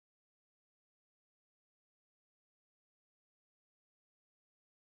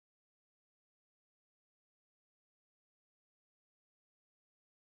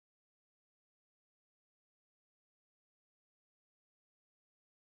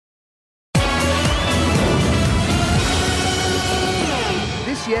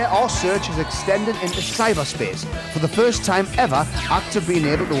Today, our search has extended into cyberspace. For the first time ever, acts have been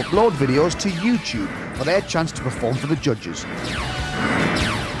able to upload videos to YouTube for their chance to perform for the judges.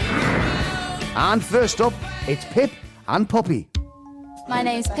 And first up, it's Pip and Poppy. My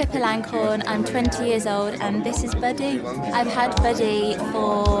name's Pippa Langhorne, I'm 20 years old and this is Buddy. I've had Buddy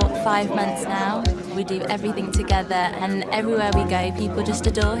for 5 months now. We do everything together and everywhere we go people just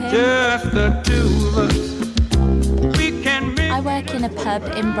adore him. Just the two of us. We can make... I work in a pub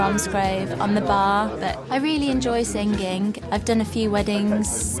in Bromsgrove on the bar, but I really enjoy singing. I've done a few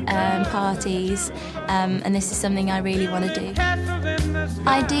weddings, parties, and this is something I really want to do.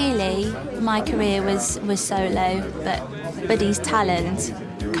 Ideally, my career was solo, but Buddy's talent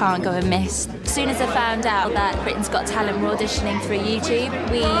can't go amiss. As soon as I found out that Britain's Got Talent were auditioning through YouTube,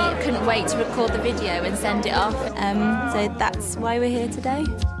 we couldn't wait to record the video and send it off. So that's why we're here today.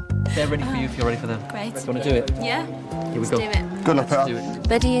 They're ready for you if you're ready for them. Great. Do you want to do it? Yeah? Here we Let's go. do it. Good luck, Peter.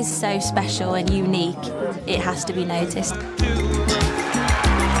 Buddy is so special and unique, it has to be noticed. We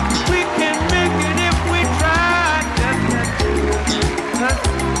can make it if we try.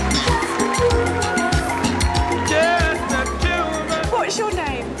 Just the two of us. What's your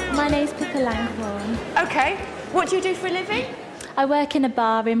name? My name's Pippa Langhorne. Okay. What do you do for a living? I work in a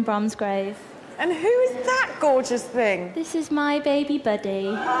bar in Bromsgrove. And who is that gorgeous thing? This is my baby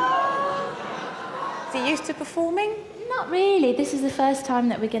Buddy. Is he used to performing? Not really, this is the first time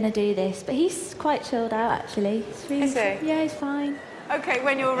that we're going to do this, but he's quite chilled out actually. Is he? Yeah, he's fine. Okay,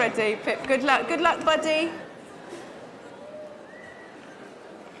 when you're ready, Pip. Good luck. Good luck, Buddy.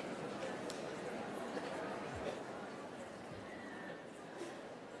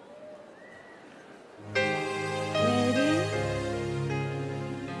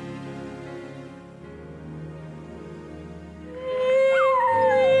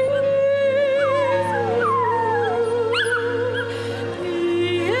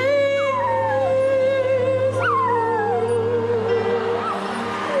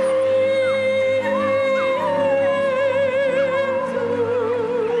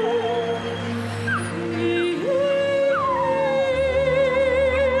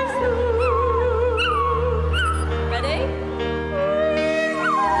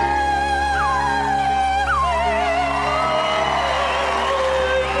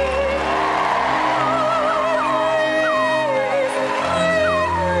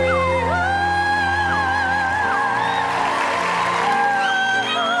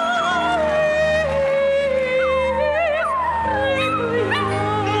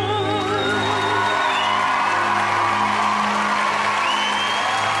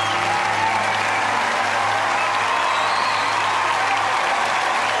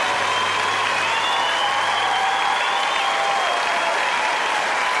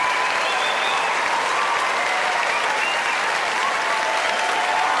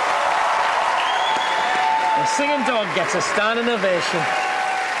 The singing dog gets a standing ovation.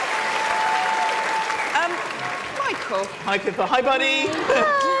 Michael. Hi, Pippa. Hi, Buddy.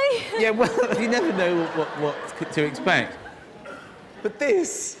 Hi. Yeah, well, you never know what to expect. But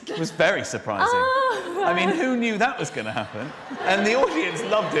this was very surprising. Oh, right. I mean, who knew that was going to happen? And the audience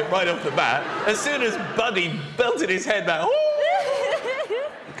loved it right off the bat. As soon as Buddy belted his head back,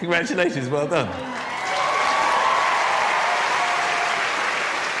 oh! Congratulations, well done.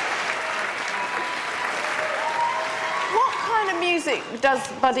 What kind of music does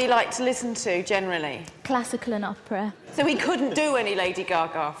Buddy like to listen to, generally? Classical and opera. So he couldn't do any Lady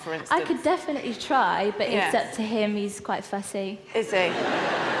Gaga, for instance? I could definitely try, but Yeah. it's up to him, he's quite fussy. Is he?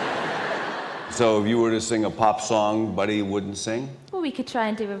 So if you were to sing a pop song, Buddy wouldn't sing? Well, we could try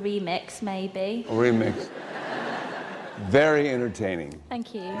and do a remix, maybe. A remix. Very entertaining.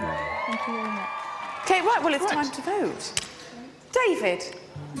 Thank you. Thank you very much. OK, right, well, it's time to vote. David.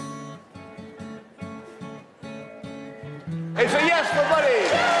 It's a yes for Buddy!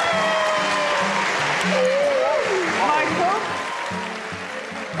 Michael.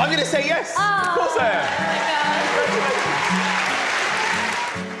 I'm going to say yes. Of course I am.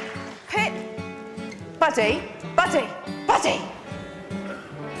 Pip. Buddy. Buddy. Buddy.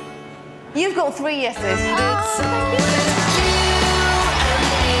 You've got 3 yeses. Thank you.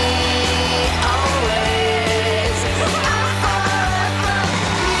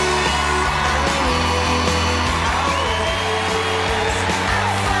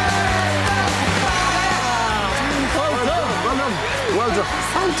 Well done.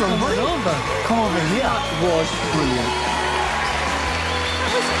 Well done, buddy. Come over here. That was brilliant.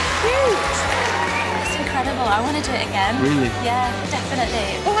 It's incredible. I want to do it again. Really? Yeah,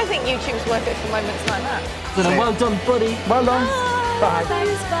 definitely. Well, I think YouTube's worth it for moments like that. Well done, Buddy. Well done. Bye.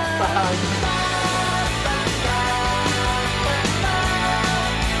 Thanks, bye. Bye.